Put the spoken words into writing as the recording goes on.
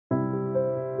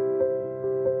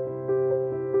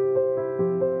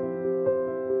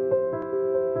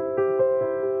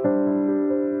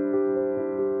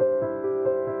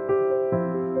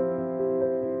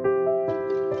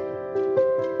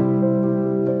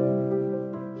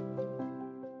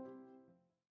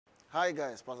Hi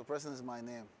guys, Pastor Preston is my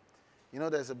name. You know,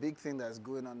 there's a big thing that's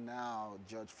going on now,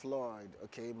 George Floyd,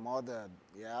 okay, murdered,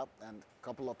 yeah, and a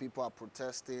couple of people are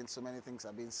protesting, so many things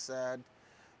are being said,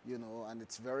 and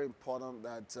it's very important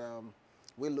that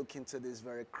we look into this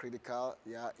very critical,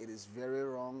 yeah, it is very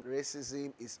wrong.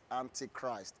 Racism is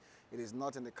anti-Christ. It is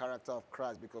not in the character of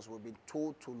Christ because we've been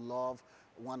told to love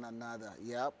one another,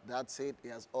 yeah, that's it. It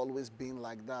has always been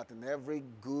like that, and every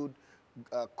good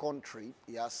country,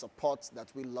 yeah, supports that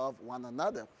we love one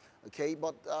another. Okay,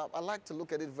 but I like to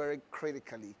look at it very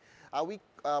critically. Are we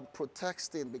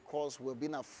protesting because we've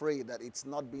been afraid that it's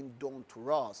not being done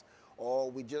to us, or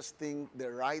we just think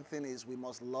the right thing is we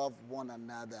must love one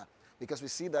another? Because we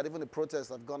see that even the protests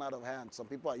have gone out of hand. Some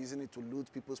people are using it to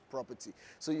loot people's property.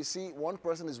 So you see, one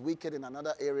person is wicked in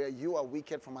another area, you are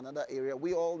wicked from another area.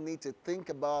 We all need to think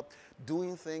about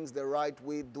doing things the right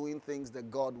way, doing things the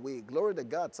God way. Glory to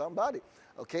God, somebody.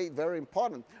 Okay, very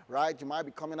important, right? You might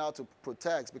be coming out to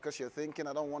protest because you're thinking,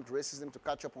 I don't want racism to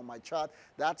catch up on my chart.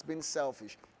 That's been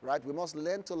selfish, right? We must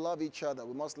learn to love each other.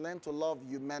 We must learn to love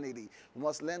humanity. We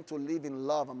must learn to live in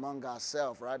love among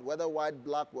ourselves, right? Whether white,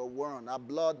 black, or one, our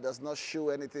blood does not show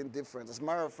anything different. As a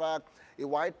matter of fact, a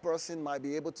white person might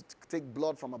be able to take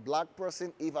blood from a black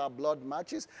person if our blood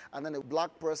matches, and then a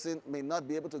black person may not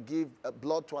be able to give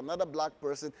blood to another black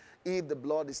person if the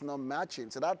blood is not matching.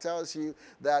 So that tells you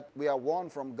that we are one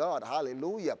from God.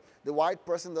 Hallelujah. The white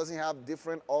person doesn't have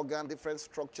different organs, different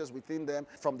structures within them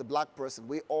from the black person.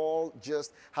 We all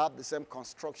just have the same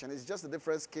construction. It's just a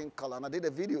different skin color. And I did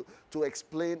a video to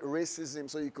explain racism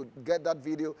so you could get that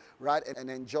video right and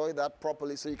enjoy that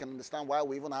properly so you can understand why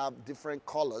we even have different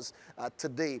colors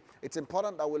today. It's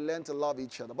important that we learn to love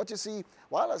each other. But you see,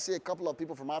 while I see a couple of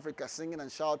people from Africa singing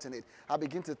and shouting it, I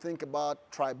begin to think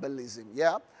about tribalism.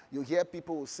 Yeah? You hear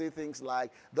people who say things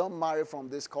like, don't marry from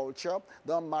this culture,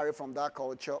 don't marry from that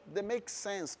culture. They make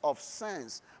sense of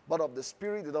sense, but of the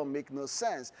spirit they don't make no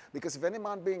sense. Because if any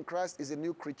man be in Christ is a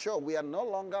new creature, we are no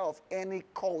longer of any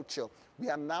culture. We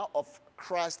are now of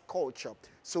Christ culture.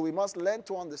 So we must learn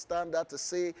to understand that, to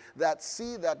see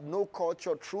that no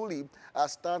culture truly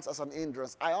stands as an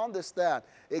hindrance. I understand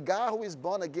a guy who is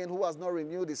born again, who has not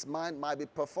renewed his mind, might be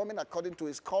performing according to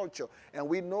his culture. And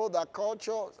we know that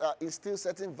culture instills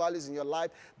certain values in your life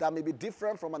that may be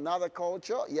different from another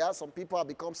culture. Yeah, some people have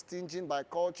become stingy by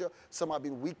culture. Some have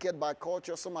been wicked by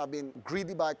culture. Some have been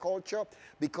greedy by culture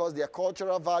because their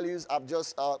cultural values have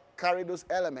just carried those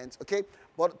elements. Okay.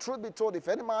 But truth be told, if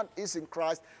any man is in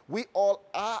Christ, we all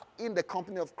are in the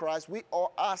company of Christ. We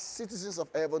all are citizens of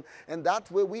heaven. And that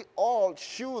way we all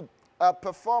should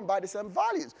perform by the same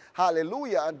values.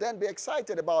 Hallelujah. And then be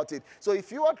excited about it. So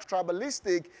if you are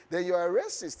tribalistic, then you are a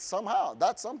racist somehow.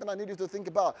 That's something I need you to think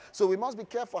about. So we must be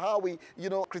careful how we,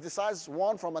 criticize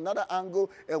one from another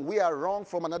angle, and we are wrong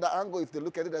from another angle if they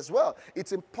look at it as well.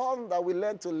 It's important that we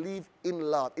learn to live in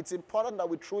love. It's important that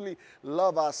we truly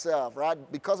love ourselves, right?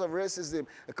 Because of racism,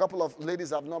 a couple of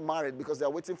ladies have not married because they're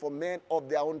waiting for men of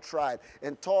their own tribe.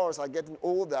 And Taurus are getting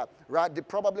older, right? They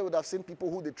probably would have seen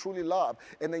people who they truly love,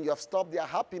 and then you have stop their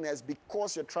happiness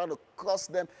because you're trying to curse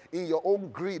them in your own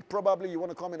greed. Probably you want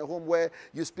to come in a home where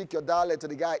you speak your dialect to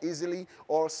the guy easily,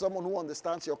 or someone who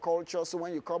understands your culture, so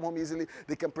when you come home easily,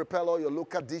 they can prepare all your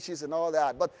local dishes and all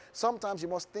that. But sometimes you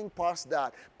must think past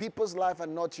that. People's life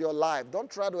and not your life. Don't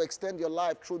try to extend your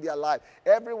life through their life.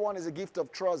 Everyone is a gift of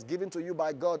trust given to you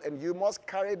by God, and you must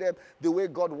carry them the way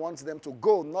God wants them to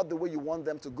go, not the way you want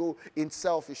them to go in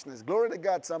selfishness. Glory to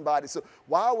God, somebody. So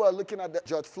while we're looking at the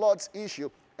George Floyd's issue,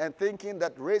 and thinking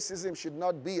that racism should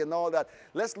not be and all that,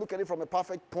 let's look at it from a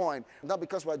perfect point. Not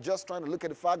because we're just trying to look at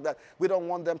the fact that we don't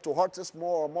want them to hurt us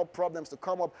more or more problems to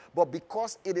come up, but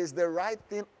because it is the right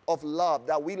thing of love,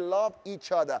 that we love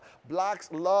each other. Blacks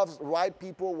love white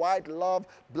people, white love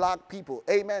black people.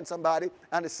 Amen, somebody.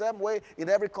 And the same way, in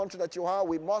every country that you are,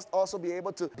 we must also be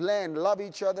able to blend, love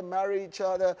each other, marry each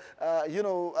other,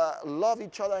 love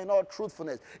each other in all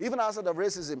truthfulness. Even outside of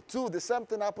racism, too, the same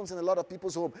thing happens in a lot of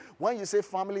people's home. When you say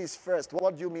family is first,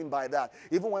 what do you mean by that?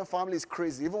 Even when family is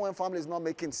crazy, even when family is not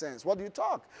making sense, what do you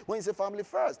talk? When you say family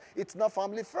first, it's not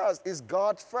family first, it's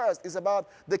God first. It's about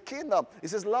the kingdom. It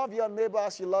says love your neighbor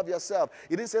as you love yourself.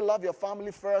 It didn't say love your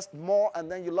family first more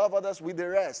and then you love others with the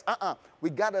rest.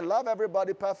 We got to love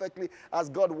everybody perfectly as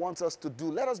God wants us to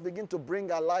do. Let us begin to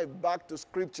bring our life back to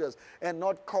scriptures and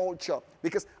not culture,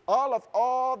 because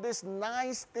all these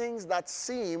nice things that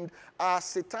seemed a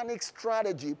satanic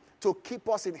strategy to keep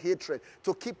us in hatred,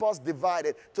 to keep us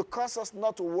divided, to cause us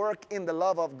not to work in the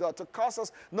love of God, to cause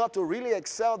us not to really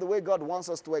excel the way God wants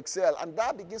us to excel. And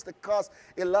that begins to cause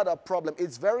a lot of problems.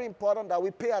 It's very important that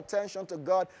we pay attention to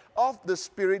God of the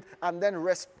Spirit and then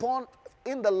respond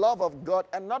in the love of God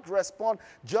and not respond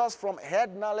just from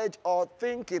head knowledge or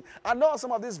thinking. I know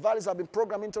some of these values have been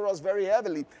programmed into us very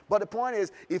heavily, but the point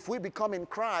is, if we become in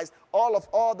Christ,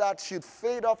 all that should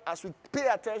fade off as we pay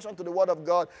attention to the Word of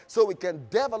God so we can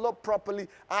develop properly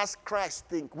as Christ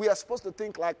thinks. We are supposed to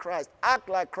think like Christ, act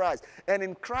like Christ, and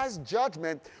in Christ's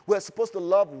judgment, we're supposed to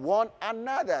love one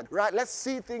another, right? Let's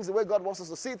see things the way God wants us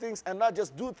to see things and not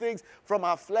just do things from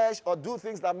our flesh or do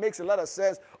things that makes a lot of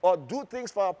sense or do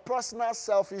things for our personal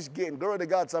selfish gain. Glory to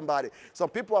God, somebody. Some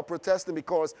people are protesting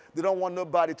because they don't want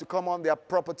nobody to come on their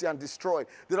property and destroy it.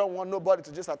 They don't want nobody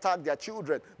to just attack their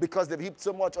children because they've heaped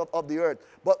so much of the earth.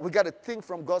 But we got to think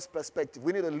from God's perspective.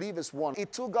 We need to live as one.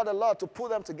 It took God a lot to put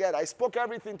them together. I spoke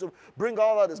everything to bring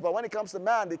all of this, but when it comes to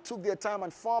man, they took their time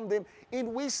and formed him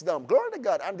in wisdom. Glory to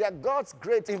God. And they're God's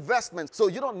great investments. So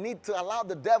you don't need to allow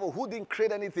the devil, who didn't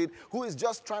create anything, who is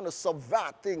just trying to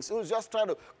subvert things, who is just trying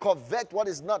to covet what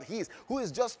is not his, who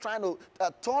is just trying to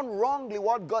turn wrongly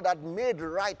what God had made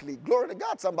rightly. Glory to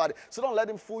God, somebody. So don't let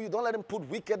him fool you. Don't let him put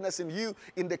wickedness in you.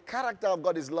 In the character of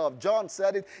God is love. John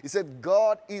said it. He said,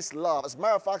 God is love. As a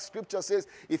matter of fact, scripture says,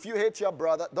 if you hate your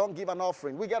brother, don't give an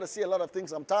offering. We got to see a lot of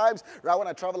things sometimes. Right when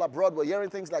I travel abroad, we're hearing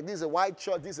things like, this is a white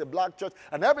church, this is a black church.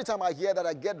 And every time I hear that,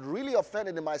 I get really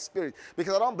offended in my spirit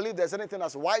because I don't believe there's anything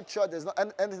as a white church, there's not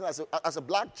anything as a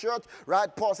black church,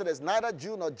 right? Paul said there's neither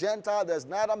Jew nor Gentile, there's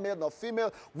neither male nor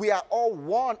female. We are all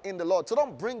one in the Lord. So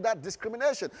don't bring that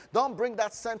discrimination. Don't bring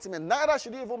that sentiment. Neither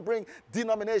should you even bring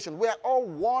denomination. We are all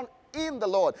one in the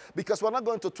Lord, because we're not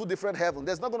going to two different heavens.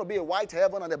 There's not going to be a white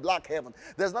heaven and a black heaven.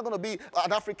 There's not going to be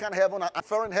an African heaven and a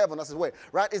foreign heaven, as it were,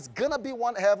 right? It's going to be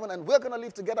one heaven, and we're going to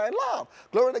live together in love.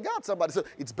 Glory to God, somebody. So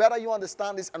it's better you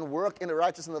understand this and work in the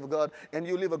righteousness of God, and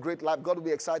you live a great life. God will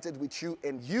be excited with you,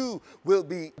 and you will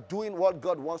be doing what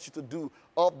God wants you to do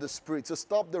of the Spirit. So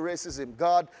stop the racism.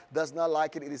 God does not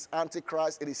like it. It is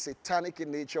antichrist. It is satanic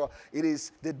in nature. It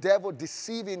is the devil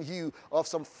deceiving you of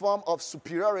some form of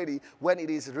superiority when it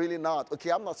is really not.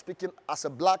 Okay, I'm not speaking as a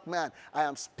black man. I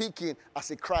am speaking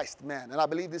as a Christ man. And I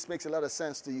believe this makes a lot of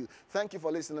sense to you. Thank you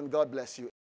for listening. God bless you.